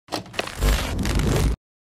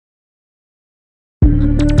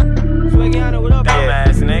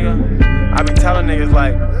niggas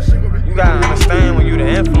like, you gotta understand when you the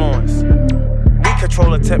influence. We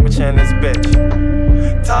control the temperature in this bitch.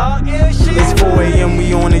 It's 4 AM,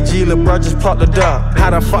 we on the G, lil' bro just plucked the duck. How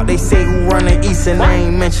the fuck they say who run the East and they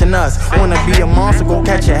ain't mention us? Wanna be a monster, go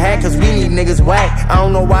catch a hat, cause we need niggas whack. I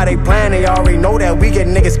don't know why they playin', they already know that we get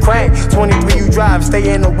niggas cracked. 23 you drive,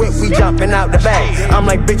 stay in the whip, we jumping out the back. I'm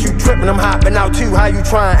like, bitch you trippin', I'm hopping out too, how you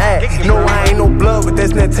tryin' act? No, I ain't no blood with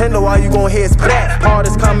this Nintendo, all you gon' hear is splat.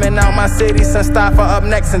 Hardest coming out my city since Staffer up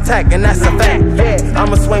next intact, and that's a fact. Yeah,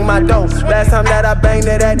 I'ma swing my dough. Last time that I banged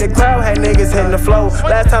it at the crowd, had niggas hitting the flow.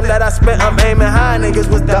 Last time that I spent, I'm aiming high, niggas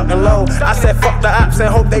was ducking low. I said fuck the ops and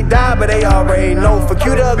hope they die, but they already know. For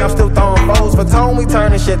Q-Dug, I'm still throwing foes. For Tone, we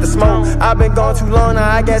turning shit to smoke. I've been gone too long now,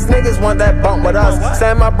 I guess niggas want that bump with us.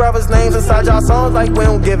 Saying my brother's names inside y'all songs like we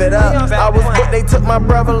don't give it up. I was booked, they took my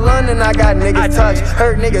brother London, I got niggas touched.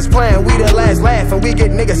 Heard niggas playing, we the last laugh, and we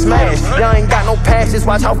get niggas smashed. Y'all ain't got no pass, just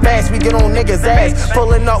watch how fast we get on niggas' ass.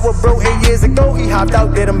 Pulling up with bro 8 years ago, he hopped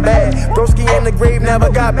out, did him bad. Broski in the grave, never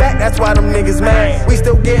got back, that's why them niggas mad. We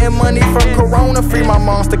still getting money from Corona, free my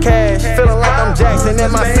monster cash. Feeling like I'm Jackson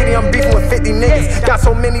in my city, I'm beefing with 50 niggas. Got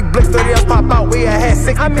so many blicks, 30 else pop out, we had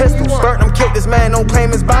 60 pistols. Burnt them, killed this man, don't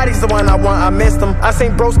claim his body's the one I want, I missed him. I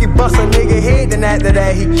seen Broski bust a nigga head, then after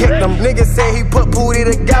that he kicked him. Niggas say he put Pooty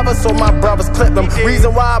together, so my brothers clipped him.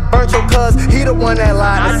 Reason why I burnt your cuz, he the one that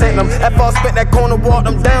lied and sent him. F.R. spent that corner, walked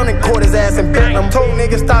him down and caught his ass and bent him. Told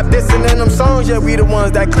niggas stop dissing in them songs, yeah we the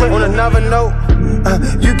ones that clip. On another note,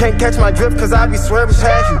 you can't catch my drift cause I be swerving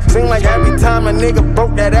past you. Seem like every time a nigga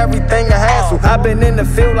broke that everything a hassle. I been in the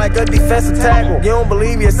field like a defensive tackle. You don't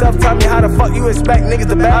believe yourself, tell me how the fuck you expect niggas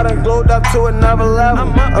to back. I done glowed up to another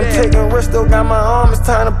level. I'm taking risks, still got my arm, it's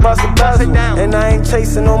time to bust a bezel. And I ain't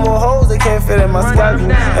chasing no more hoes, they can't fit in my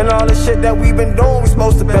schedule. And all the shit that we been doing, we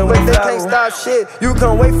supposed to been with. They can't stop shit, you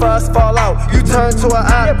can't wait for us to fall out. You turn to an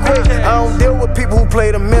eye quick. I don't deal with people who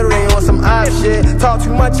play the middle, they on some odd shit. Talk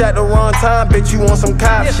too much at the wrong time, bitch, you on some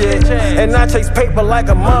cop shit. And I chase paper like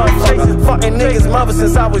a motherfucker. Fucking niggas mother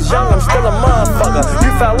since I was young, I'm still a motherfucker.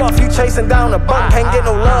 You fell off, you chasing down a bump, can't get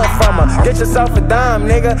no love from her. Get yourself a dime,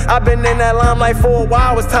 nigga. I been in that limelight for a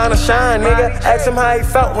while, it's time to shine, nigga. Ask him how he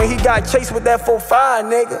felt when he got chased with that 4-5,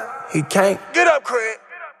 nigga. He can't. Get up, Craig.